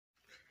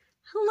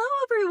Hello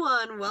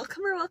everyone!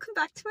 Welcome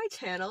back to my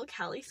channel,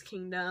 Callie's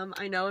Kingdom.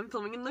 I know I'm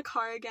filming in the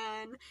car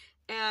again,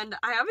 and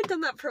I haven't done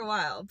that for a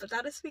while, but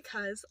that is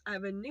because I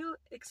have a new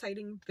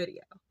exciting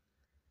video.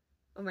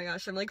 Oh my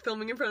gosh, I'm like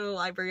filming in front of the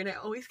library and it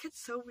always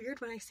gets so weird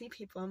when I see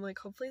people. I'm like,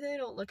 hopefully they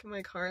don't look in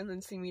my car and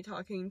then see me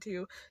talking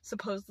to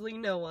supposedly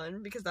no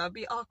one, because that would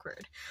be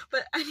awkward.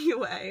 But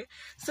anyway,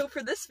 so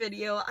for this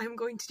video, I'm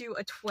going to do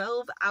a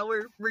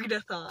 12-hour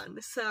read-a-thon.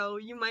 So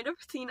you might have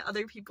seen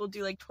other people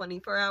do like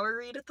 24-hour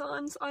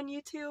read-a-thons on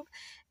YouTube.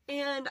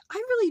 And I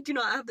really do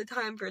not have the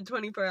time for a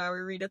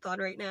 24-hour read-a-thon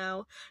right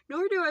now,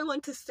 nor do I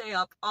want to stay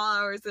up all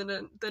hours in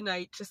the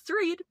night just to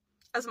read,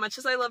 as much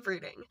as I love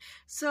reading.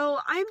 So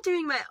I'm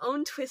doing my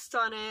own twist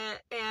on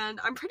it, and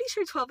I'm pretty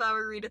sure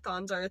 12-hour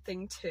readathons are a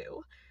thing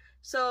too.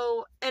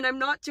 So, and I'm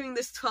not doing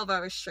this 12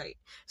 hours straight.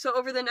 So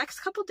over the next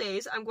couple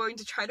days, I'm going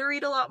to try to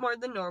read a lot more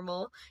than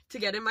normal to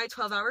get in my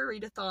 12-hour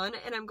readathon,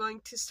 and I'm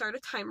going to start a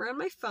timer on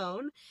my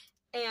phone,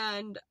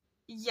 and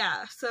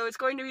yeah, so it's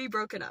going to be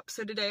broken up.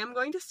 So today I'm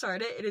going to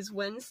start it. It is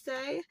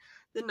Wednesday,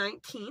 the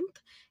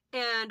 19th.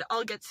 And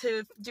I'll get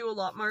to do a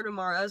lot more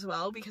tomorrow as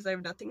well because I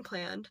have nothing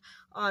planned.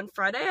 On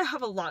Friday, I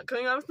have a lot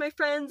going on with my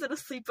friends and a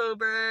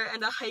sleepover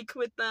and a hike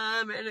with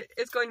them, and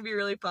it's going to be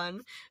really fun.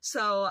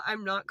 So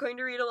I'm not going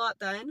to read a lot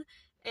then.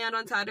 And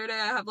on Saturday,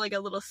 I have like a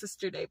little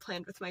sister day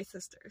planned with my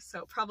sister,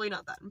 so probably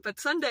not then. But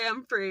Sunday,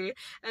 I'm free,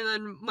 and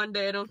then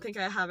Monday, I don't think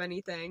I have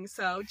anything.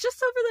 So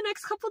just over the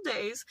next couple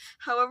days,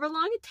 however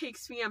long it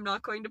takes me, I'm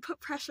not going to put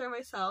pressure on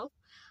myself.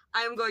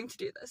 I am going to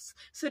do this.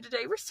 So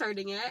today we're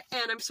starting it,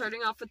 and I'm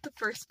starting off with the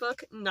first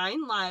book,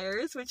 9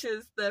 Liars, which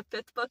is the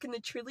 5th book in the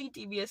Truly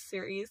Devious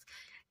series.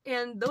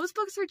 And those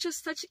books are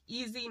just such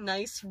easy,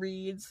 nice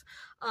reads.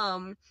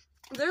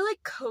 They're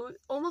like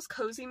almost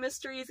cozy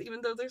mysteries,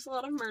 even though there's a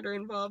lot of murder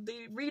involved.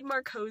 They read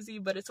more cozy,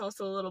 but it's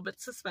also a little bit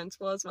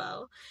suspenseful as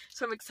well.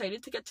 So I'm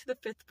excited to get to the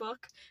 5th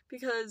book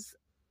because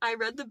I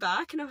read the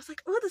back and I was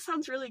like, oh, this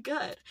sounds really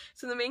good.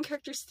 So the main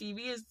character,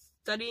 Stevie, is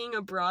studying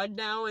abroad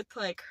now with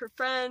like her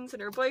friends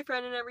and her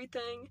boyfriend and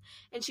everything,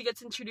 and she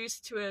gets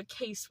introduced to a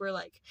case where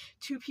like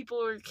 2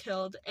 people were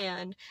killed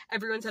and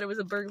everyone said it was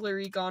a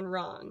burglary gone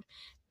wrong.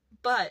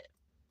 But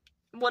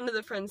one of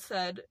the friends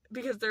said,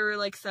 because there were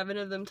like 7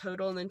 of them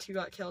total and then 2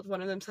 got killed,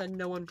 one of them said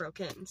no one broke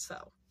in.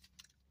 So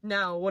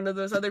now one of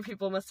those other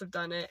people must have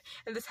done it,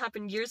 and this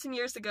happened years and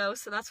years ago,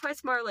 so that's why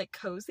it's more like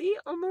cozy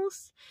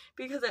almost,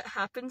 because it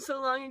happened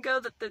so long ago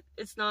that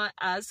it's not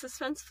as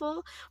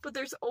suspenseful. But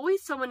there's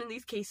always someone in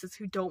these cases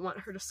who don't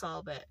want her to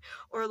solve it,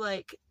 or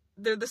like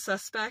they're the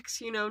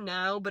suspects, you know,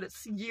 now, but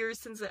it's years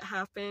since it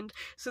happened,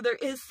 so there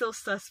is still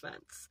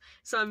suspense.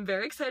 So I'm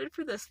very excited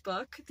for this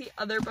book. The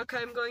other book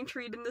I'm going to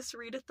read in this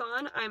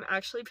readathon, I'm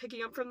actually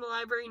picking up from the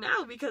library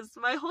now because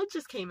my hold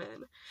just came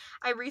in.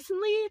 I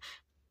recently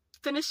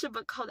finished a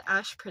book called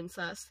Ash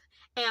Princess,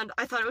 and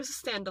I thought it was a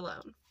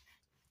standalone.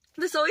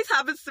 This always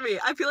happens to me.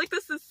 I feel like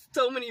this is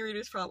so many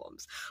readers'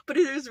 problems, but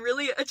it is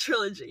really a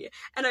trilogy,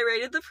 and I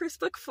rated the first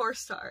book 4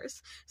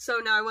 stars, so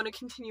now I want to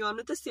continue on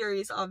with the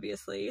series,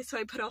 obviously, so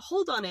I put a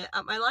hold on it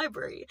at my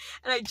library,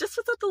 and I just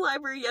was at the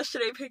library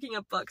yesterday picking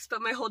up books,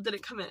 but my hold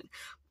didn't come in.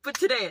 But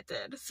today it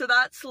did. So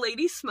that's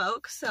Lady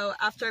Smoke. So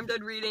after I'm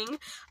done reading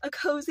a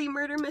cozy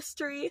murder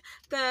mystery,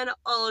 then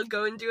I'll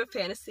go and do a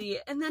fantasy.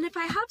 And then if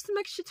I have some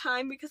extra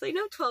time, because I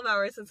know 12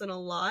 hours isn't a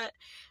lot,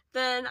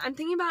 then I'm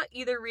thinking about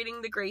either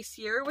reading The Grace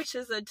Year, which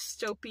is a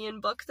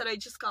dystopian book that I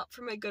just got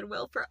from my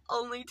Goodwill for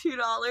only $2,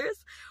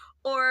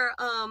 or,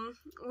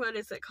 what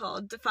is it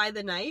called? Defy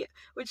the Night,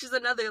 which is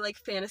another, like,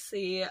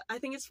 fantasy. I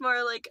think it's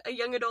more like a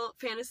young adult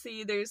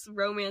fantasy. There's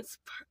romance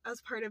as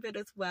part of it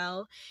as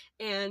well,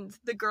 and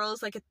the girl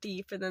is, like, a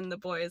thief, and then the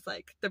boy is,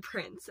 like, the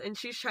prince, and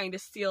she's trying to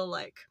steal,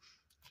 like,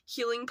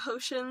 healing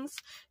potions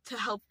to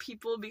help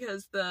people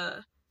because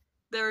there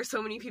are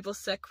so many people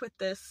sick with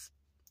this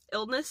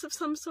illness of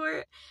some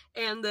sort,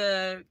 and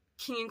the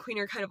king and queen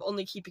are kind of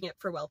only keeping it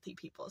for wealthy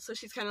people. So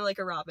she's kind of like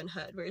a Robin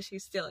Hood where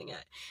she's stealing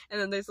it. And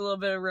then there's a little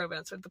bit of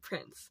romance with the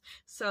prince.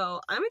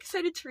 So I'm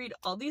excited to read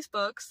all these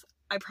books.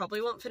 I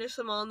probably won't finish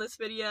them all in this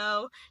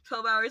video.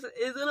 12 hours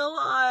isn't a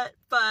lot,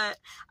 but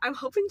I'm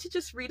hoping to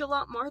just read a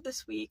lot more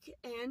this week.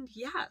 And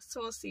yeah,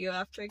 so I'll see you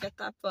after I get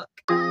that book.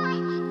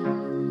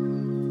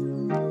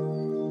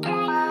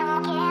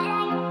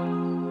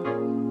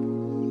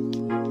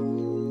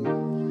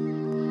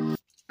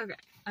 Okay,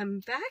 I'm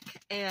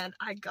back and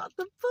I got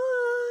the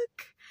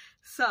book.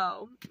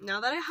 So now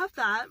that I have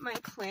that, my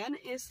plan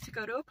is to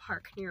go to a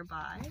park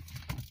nearby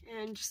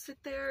and just sit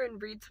there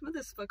and read some of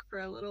this book for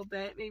a little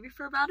bit, maybe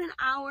for about an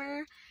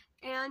hour,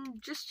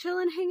 and just chill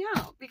and hang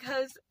out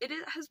because it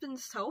has been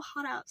so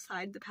hot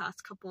outside the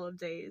past couple of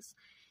days.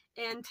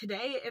 And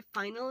today it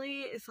finally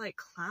is like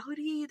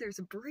cloudy, there's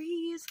a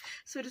breeze,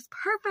 so it is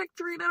perfect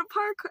to read at a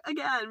park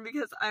again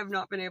because I've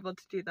not been able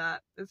to do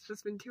that. It's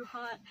just been too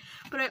hot.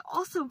 But I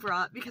also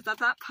brought, because at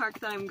that park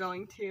that I'm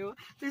going to,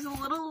 there's a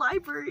little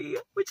library,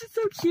 which is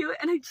so cute,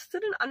 and I just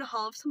did an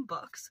unhaul of some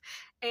books.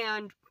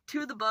 And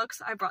 2 of the books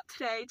I brought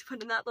today to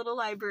put in that little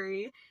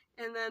library,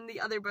 and then the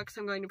other books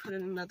I'm going to put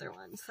in another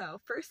one. So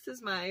first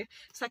is my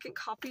second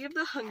copy of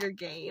The Hunger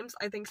Games.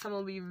 I think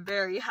someone will be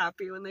very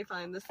happy when they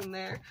find this in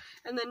there.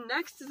 And then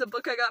next is a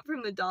book I got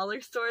from the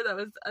dollar store that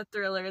was a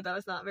thriller that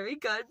was not very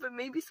good, but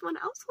maybe someone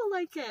else will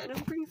like it and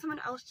it'll bring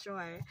someone else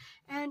joy.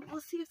 And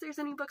we'll see if there's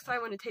any books I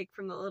want to take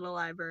from the little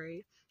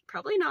library.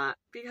 Probably not,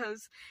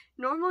 because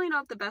normally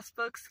not the best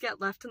books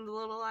get left in the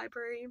little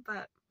library,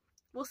 but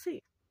we'll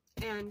see.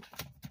 And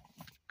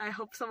I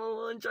hope someone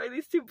will enjoy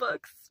these two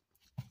books.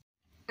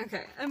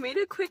 Okay, I made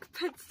a quick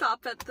pit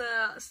stop at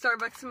the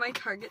Starbucks in my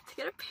Target to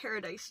get a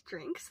Paradise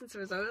drink since it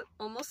was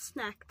almost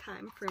snack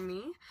time for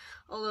me.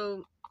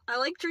 Although I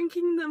like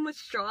drinking them with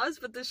straws,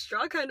 but the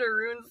straw kind of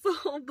ruins the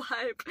whole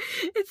vibe.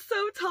 It's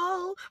so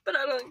tall, but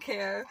I don't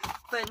care.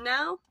 But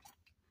now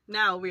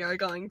we are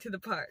going to the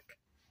park.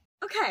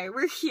 Okay,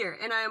 we're here,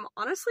 and I'm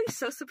honestly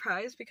so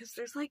surprised because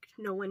there's like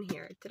no one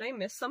here. Did I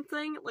miss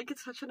something? Like,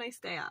 it's such a nice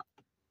day out.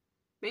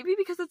 Maybe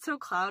because it's so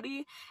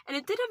cloudy, and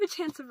it did have a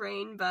chance of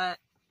rain, but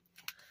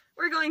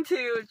we're going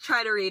to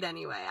try to read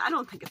anyway. I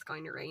don't think it's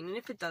going to rain, and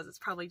if it does, it's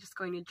probably just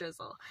going to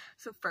drizzle.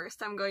 So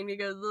first, I'm going to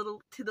go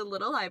to the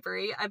little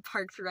library. I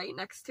parked right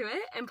next to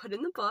it and put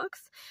in the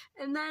books,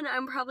 and then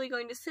I'm probably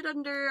going to sit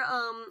under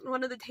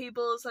one of the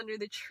tables under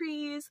the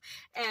trees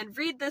and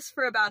read this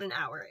for about an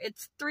hour.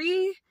 It's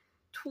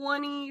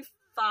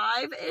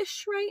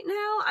 3:25-ish right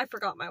now. I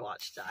forgot my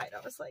watch died.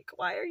 I was like,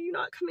 why are you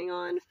not coming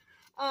on?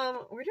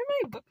 Where did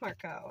my bookmark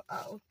go?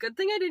 Oh, good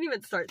thing I didn't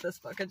even start this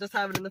book. I just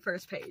have it in the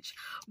first page.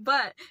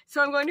 But,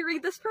 so I'm going to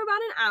read this for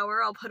about an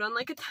hour. I'll put on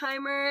like a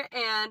timer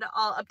and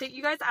I'll update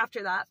you guys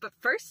after that. But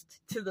first,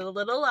 to the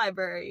little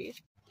library.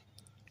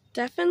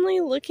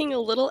 Definitely looking a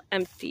little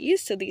empty,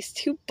 so these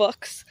two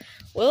books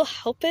will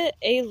help it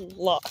a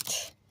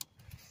lot.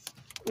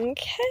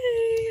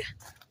 Okay.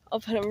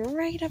 I'll put them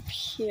right up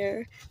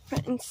here,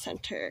 front and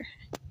center.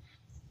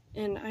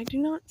 And I do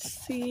not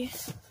see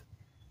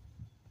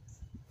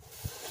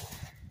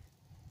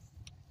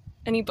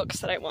any books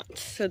that I want.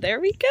 So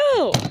there we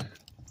go.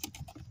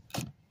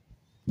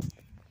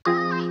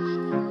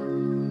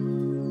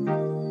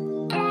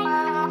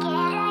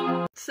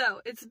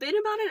 So it's been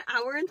about an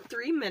hour and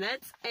 3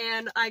 minutes,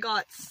 and I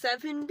got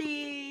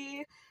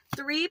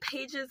 73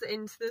 pages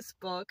into this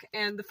book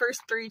and the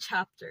first 3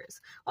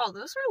 chapters. Oh,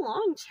 those are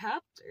long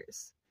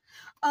chapters.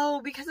 Oh,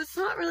 because it's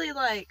not really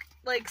like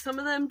some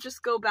of them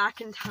just go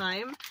back in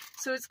time,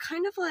 so it's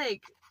kind of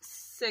like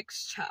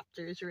 6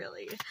 chapters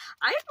really.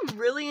 I'm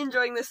really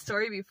enjoying this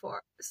story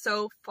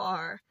so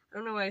far. I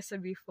don't know why I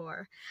said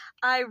before.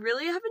 I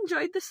really have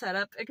enjoyed the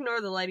setup.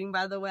 Ignore the lighting,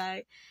 by the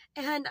way.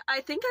 And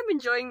I think I'm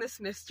enjoying this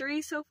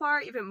mystery so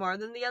far even more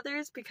than the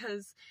others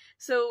because,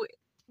 so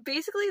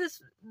basically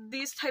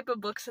these type of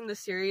books in the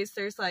series,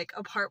 there's like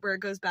a part where it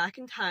goes back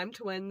in time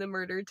to when the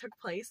murder took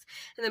place,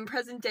 and then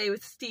present day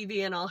with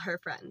Stevie and all her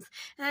friends.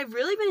 And I've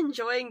really been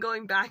enjoying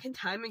going back in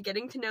time and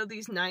getting to know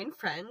these 9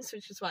 friends,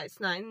 which is why it's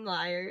 9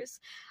 liars,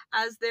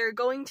 as they're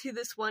going to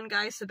this one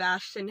guy,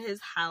 Sebastian,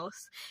 his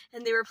house,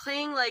 and they were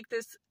playing like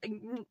this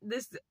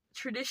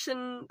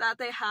tradition that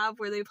they have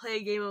where they play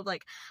a game of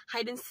like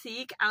hide and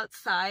seek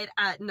outside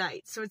at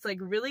night. So it's like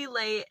really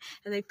late,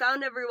 and they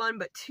found everyone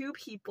but 2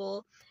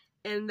 people,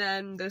 and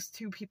then those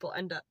 2 people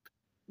end up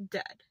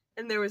dead.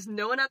 And there was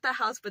no one at the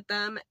house but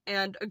them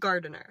and a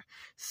gardener.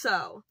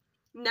 So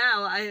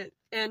now so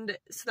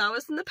that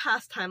was in the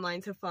past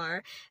timeline so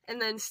far. And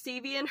then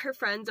Stevie and her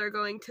friends are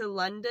going to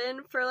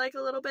London for like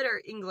a little bit,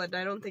 or England.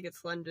 I don't think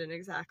it's London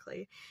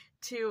exactly.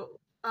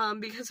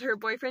 Because her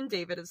boyfriend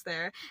David is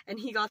there, and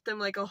he got them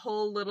like a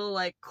whole little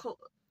like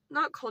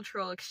not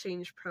cultural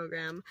exchange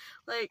program,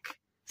 like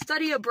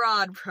study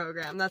abroad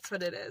program, that's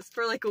what it is,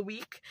 for like a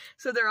week.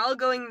 So they're all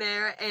going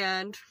there,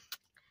 and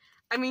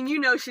I mean, you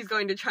know she's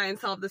going to try and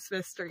solve this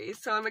mystery,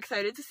 so I'm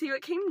excited to see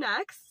what comes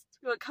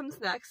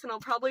next, and I'll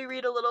probably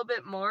read a little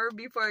bit more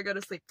before I go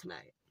to sleep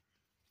tonight.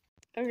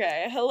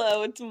 Okay,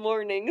 hello, it's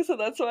morning, so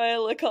that's why I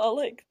look all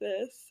like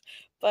this.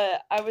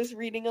 But I was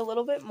reading a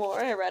little bit more.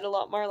 I read a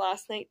lot more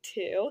last night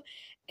too,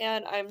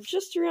 and I'm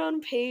just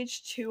around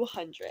page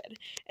 200,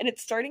 and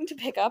it's starting to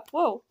pick up.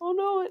 Whoa, oh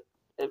no,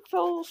 it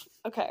fell.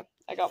 Okay,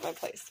 I got my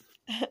place.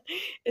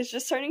 It's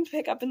just starting to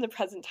pick up in the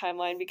present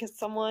timeline because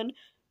someone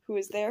who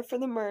was there for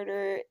the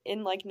murder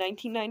in like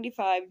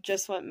 1995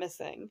 just went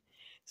missing.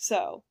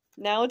 So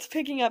now it's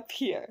picking up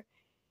here.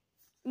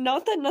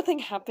 Not that nothing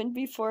happened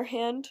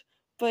beforehand,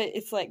 but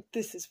it's like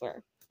this is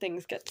where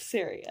things get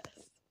serious.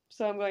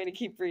 So I'm going to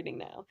keep reading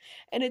now.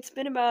 And it's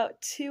been about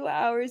 2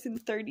 hours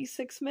and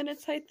 36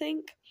 minutes, I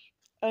think,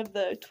 of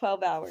the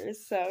 12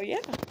 hours. So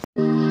yeah.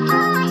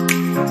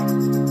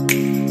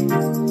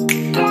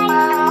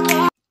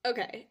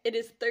 Okay, it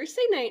is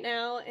Thursday night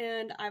now,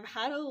 and I've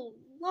had a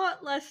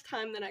lot less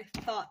time than I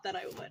thought that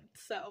I would.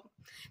 So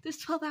this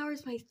 12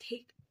 hours might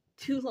take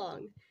too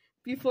long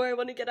before I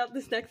want to get out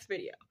this next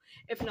video.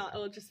 If not,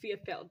 it'll just be a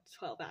failed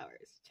 12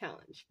 hours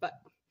challenge. But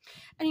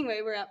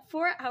anyway, we're at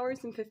 4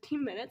 hours and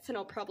 15 minutes, and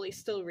I'll probably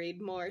still read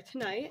more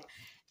tonight.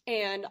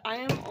 And I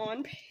am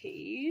on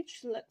page,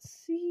 let's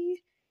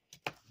see,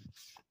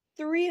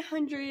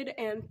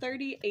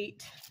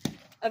 338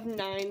 of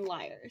 9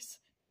 Liars.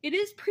 It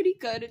is pretty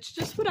good. It's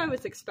just what I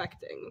was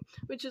expecting,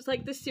 which is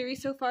like this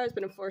series so far has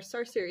been a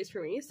 4-star series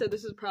for me, so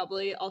this is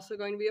probably also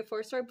going to be a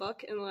 4-star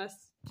book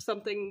unless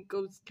something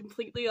goes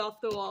completely off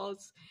the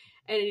walls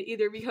and it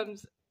either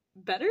becomes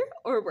better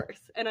or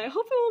worse. And I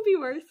hope it won't be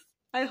worse.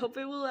 I hope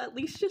it will at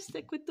least just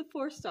stick with the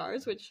 4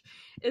 stars, which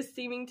is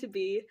seeming to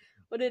be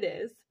what it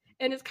is.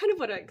 And it's kind of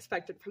what I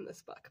expected from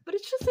this book. But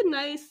it's just a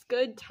nice,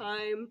 good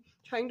time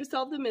trying to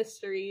solve the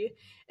mystery.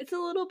 It's a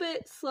little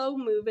bit slow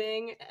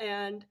moving,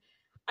 and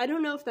I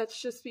don't know if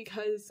that's just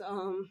because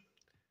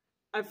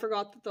I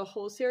forgot that the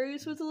whole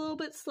series was a little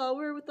bit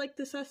slower with like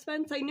the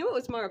suspense. I knew it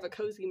was more of a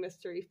cozy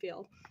mystery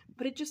feel,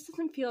 but it just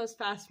doesn't feel as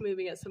fast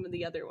moving as some of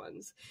the other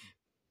ones.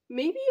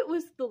 Maybe it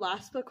was the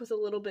last book was a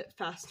little bit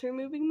faster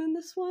moving than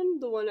this one,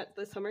 the one at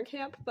the summer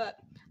camp, but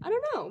I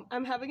don't know.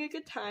 I'm having a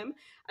good time.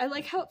 I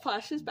like how it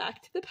flashes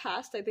back to the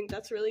past. I think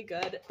that's really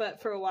good, but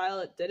for a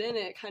while it didn't.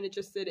 It kind of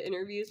just did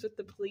interviews with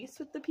the police,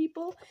 with the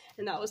people,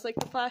 and that was like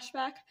the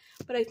flashback.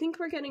 But I think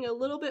we're getting a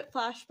little bit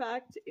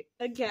flashback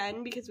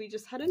again because we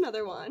just had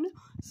another one.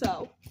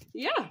 So,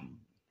 yeah.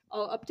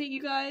 I'll update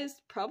you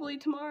guys probably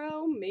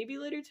tomorrow, maybe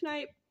later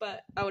tonight,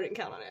 but I wouldn't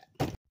count on it.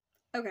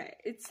 Okay,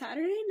 it's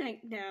Saturday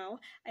night now.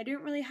 I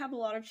didn't really have a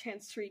lot of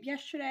chance to read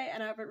yesterday,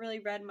 and I haven't really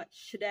read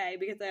much today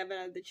because I haven't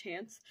had the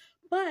chance.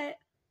 But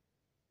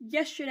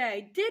yesterday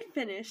I did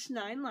finish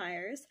 9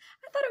 Liars.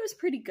 I thought it was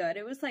pretty good.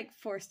 It was like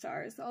 4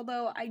 stars,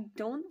 although I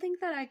don't think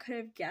that I could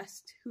have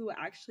guessed who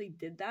actually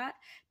did that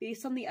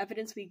based on the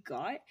evidence we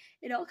got.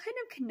 It all kind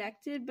of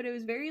connected, but it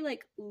was very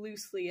like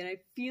loosely, and I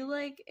feel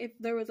like if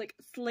there was like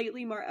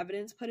slightly more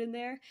evidence put in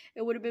there,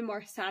 it would have been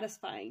more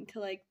satisfying to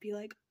like be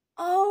like,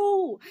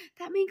 oh,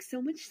 that makes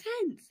so much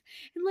sense.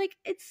 And like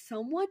it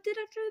somewhat did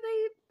after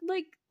they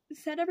like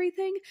said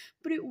everything,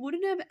 but it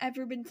wouldn't have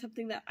ever been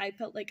something that I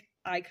felt like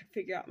I could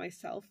figure out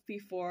myself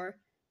before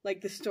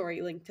like the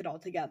story linked it all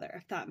together,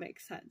 if that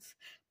makes sense.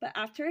 But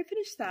after I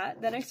finished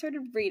that, then I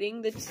started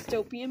reading the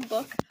dystopian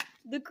book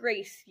The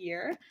Grace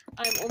Year.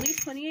 I'm only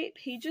 28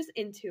 pages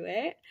into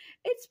it.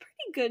 It's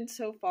pretty good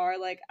so far.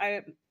 Like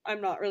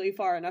I'm not really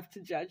far enough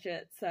to judge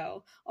it,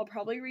 so I'll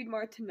probably read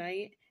more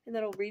tonight and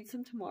then I'll read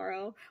some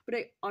tomorrow. But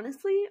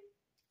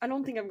I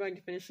don't think I'm going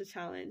to finish the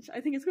challenge.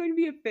 I think it's going to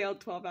be a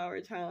failed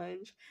 12-hour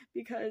challenge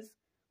because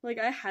like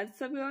I had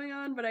stuff going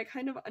on, but I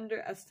kind of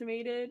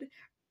underestimated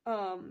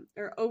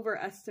or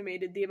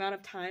overestimated the amount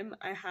of time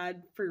I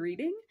had for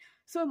reading.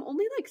 So I'm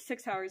only like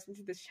 6 hours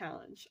into this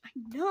challenge. I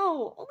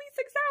know, only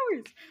 6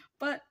 hours.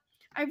 But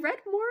I read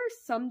more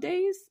some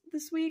days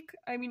this week.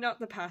 I mean, not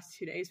the past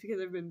 2 days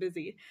because I've been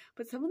busy,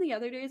 but some of the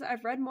other days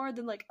I've read more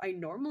than like I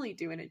normally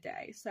do in a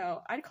day.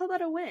 So I'd call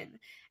that a win.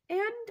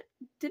 And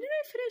didn't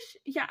I finish?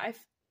 Yeah,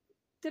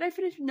 did I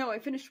finish? No, I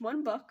finished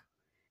one book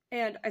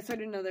and I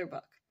started another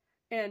book.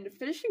 And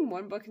finishing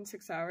one book in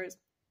 6 hours,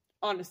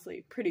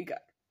 honestly, pretty good,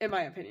 in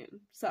my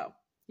opinion. So,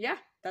 yeah,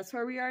 that's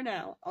where we are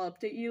now. I'll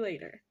update you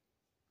later.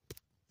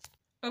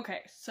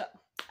 Okay, so,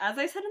 as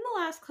I said in the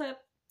last clip,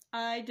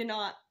 I did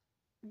not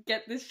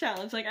get this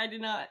challenge. Like, I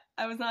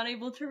was not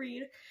able to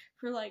read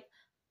for like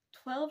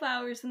 12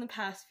 hours in the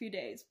past few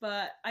days,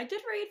 but I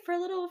did read for a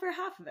little over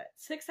half of it,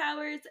 6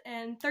 hours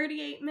and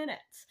 38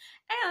 minutes.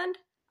 And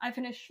I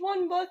finished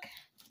one book,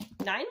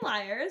 9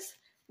 Liars,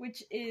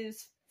 which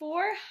is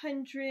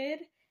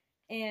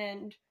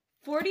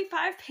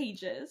 445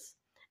 pages,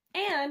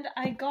 and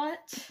I got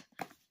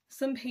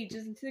some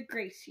pages into the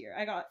Grace Year.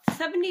 I got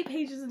 70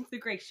 pages into the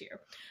Grace Year.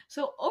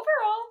 So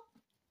overall,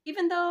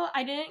 even though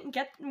I didn't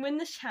win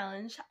this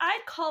challenge,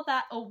 I'd call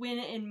that a win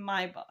in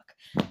my book,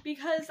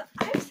 because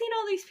I've seen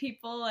all these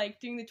people like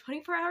doing the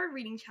 24-hour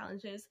reading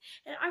challenges,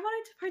 and I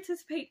wanted to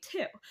participate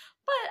too.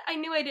 But I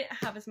knew I didn't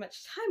have as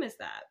much time as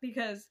that,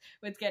 because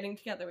with getting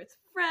together with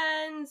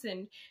friends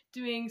and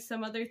doing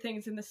some other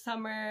things in the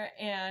summer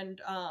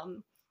and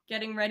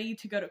getting ready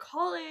to go to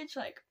college,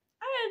 like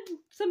I had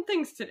some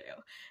things to do.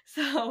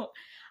 So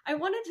I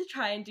wanted to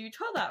try and do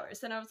 12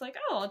 hours, and I was like,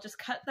 oh, I'll just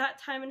cut that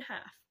time in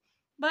half.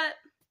 But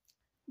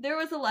there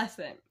was a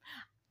lesson.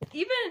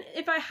 Even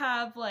if I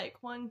have like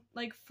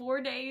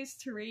 4 days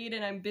to read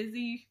and I'm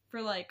busy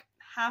for like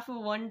half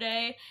of one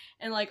day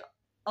and like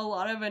a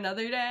lot of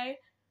another day,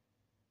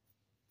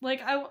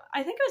 like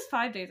I think it was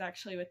 5 days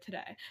actually with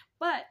today,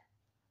 but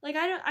like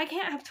I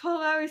can't have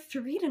 12 hours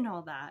to read and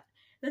all that.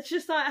 That's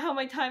just not how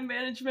my time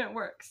management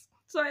works.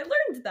 So I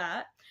learned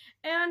that,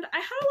 and I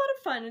had a lot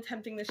of fun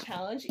attempting this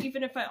challenge,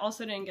 even if I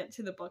also didn't get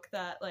to the book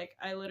that like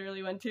I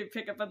literally went to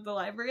pick up at the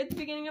library at the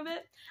beginning of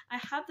it. I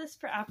have this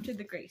for after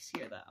the Grace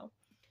Year though.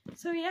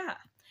 So yeah.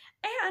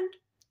 And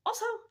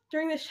also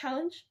during this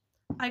challenge,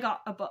 I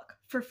got a book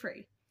for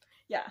free.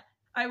 Yeah.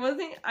 I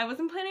wasn't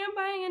planning on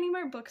buying any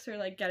more books or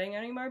like getting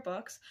any more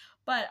books,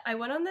 but I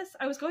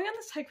was going on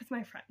this hike with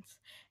my friends,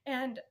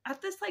 and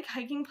at this like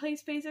hiking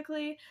place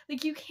basically,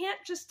 like you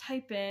can't just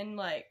type in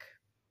like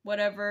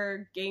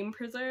whatever game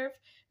preserve,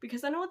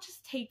 because then it'll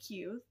just take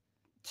you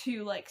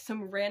to like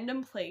some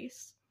random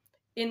place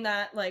in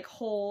that like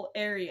whole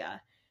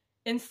area,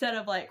 instead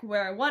of like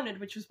where I wanted,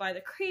 which was by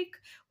the creek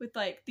with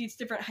like these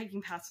different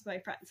hiking paths with my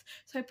friends.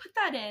 So I put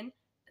that in,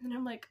 and then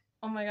I'm like,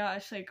 oh my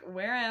gosh, like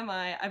where am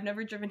I? I've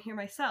never driven here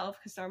myself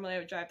because normally I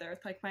would drive there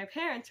with like my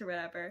parents or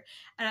whatever,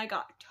 and I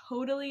got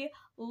totally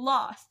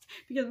lost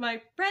because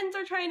my friends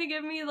are trying to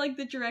give me like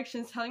the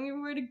directions, telling me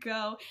where to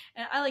go,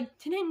 and I like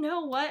didn't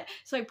know what.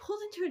 So I pulled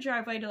into a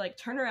driveway to like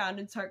turn around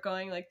and start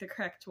going like the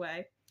correct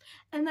way,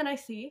 and then I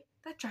see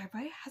that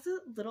driveway has a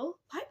little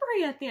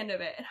library at the end of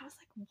it, and I was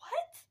like, what?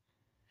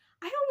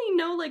 I only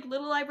know like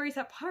little libraries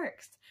at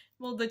parks.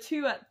 Well, the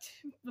two at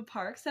the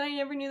parks, and I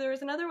never knew there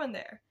was another one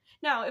there.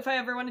 Now, if I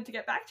ever wanted to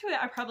get back to it,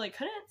 I probably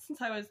couldn't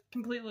since I was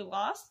completely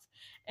lost,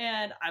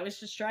 and I was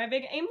just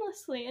driving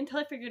aimlessly until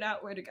I figured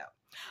out where to go.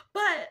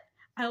 But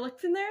I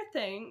looked in their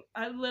thing,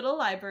 a little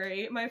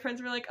library. My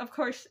friends were like, of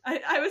course,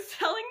 I was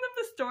telling them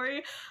the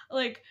story,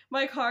 like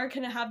my car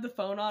can have the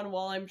phone on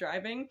while I'm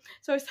driving.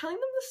 So I was telling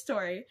them the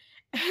story,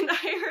 and I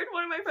heard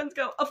one of my friends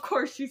go, of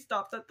course she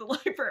stopped at the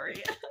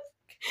library.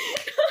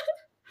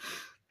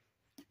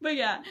 But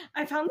yeah,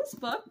 I found this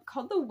book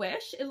called The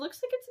Wish. It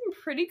looks like it's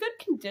in pretty good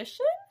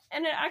condition,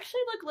 and it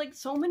actually looked like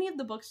so many of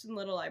the books in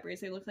little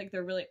libraries, they look like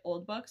they're really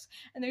old books,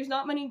 and there's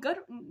not many good,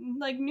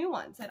 like, new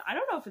ones. And I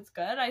don't know if it's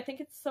good. I think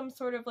it's some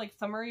sort of, like,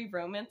 summary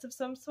romance of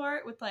some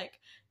sort with, like,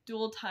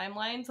 dual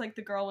timelines, like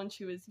the girl when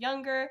she was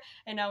younger,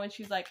 and now when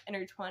she's, like, in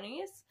her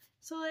 20s.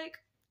 So, like,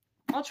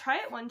 I'll try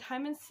it one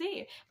time and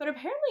see. But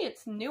apparently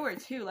it's newer,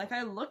 too. Like,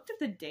 I looked at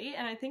the date,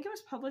 and I think it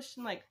was published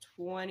in, like,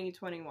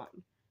 2021.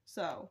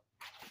 So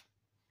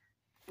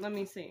let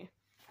me see.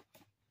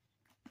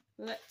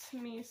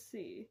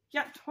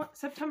 Yeah,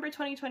 September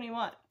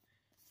 2021.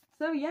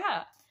 So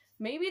yeah,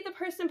 maybe the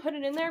person put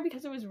it in there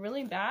because it was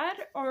really bad,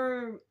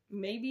 or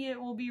maybe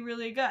it will be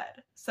really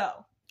good.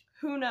 So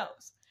who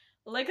knows?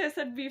 Like I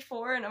said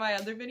before in my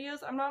other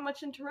videos, I'm not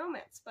much into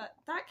romance, but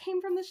that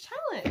came from this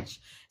challenge.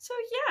 So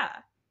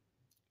yeah,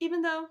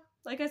 even though,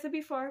 like I said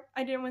before,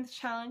 I didn't win this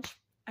challenge,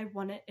 I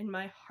won it in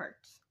my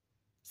heart.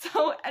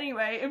 So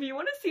anyway, if you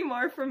want to see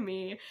more from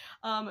me,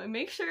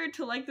 make sure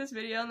to like this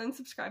video and then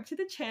subscribe to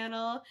the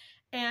channel,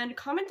 and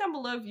comment down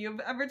below if you've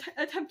ever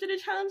attempted a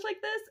challenge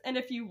like this, and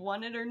if you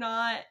won it or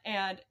not,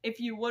 and if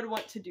you would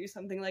want to do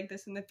something like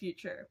this in the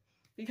future,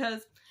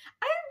 because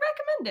I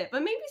recommend it.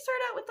 But maybe start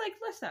out with like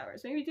less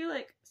hours, maybe do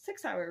like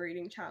 6-hour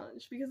reading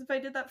challenge, because if I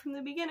did that from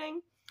the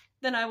beginning,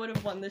 then I would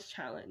have won this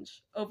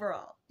challenge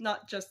overall,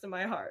 not just in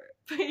my heart.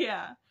 But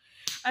yeah,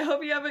 I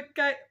hope you have a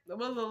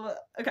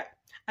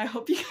I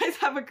hope you guys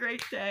have a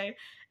great day,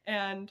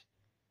 and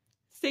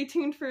stay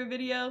tuned for a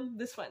video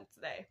this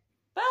Wednesday.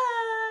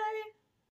 Bye!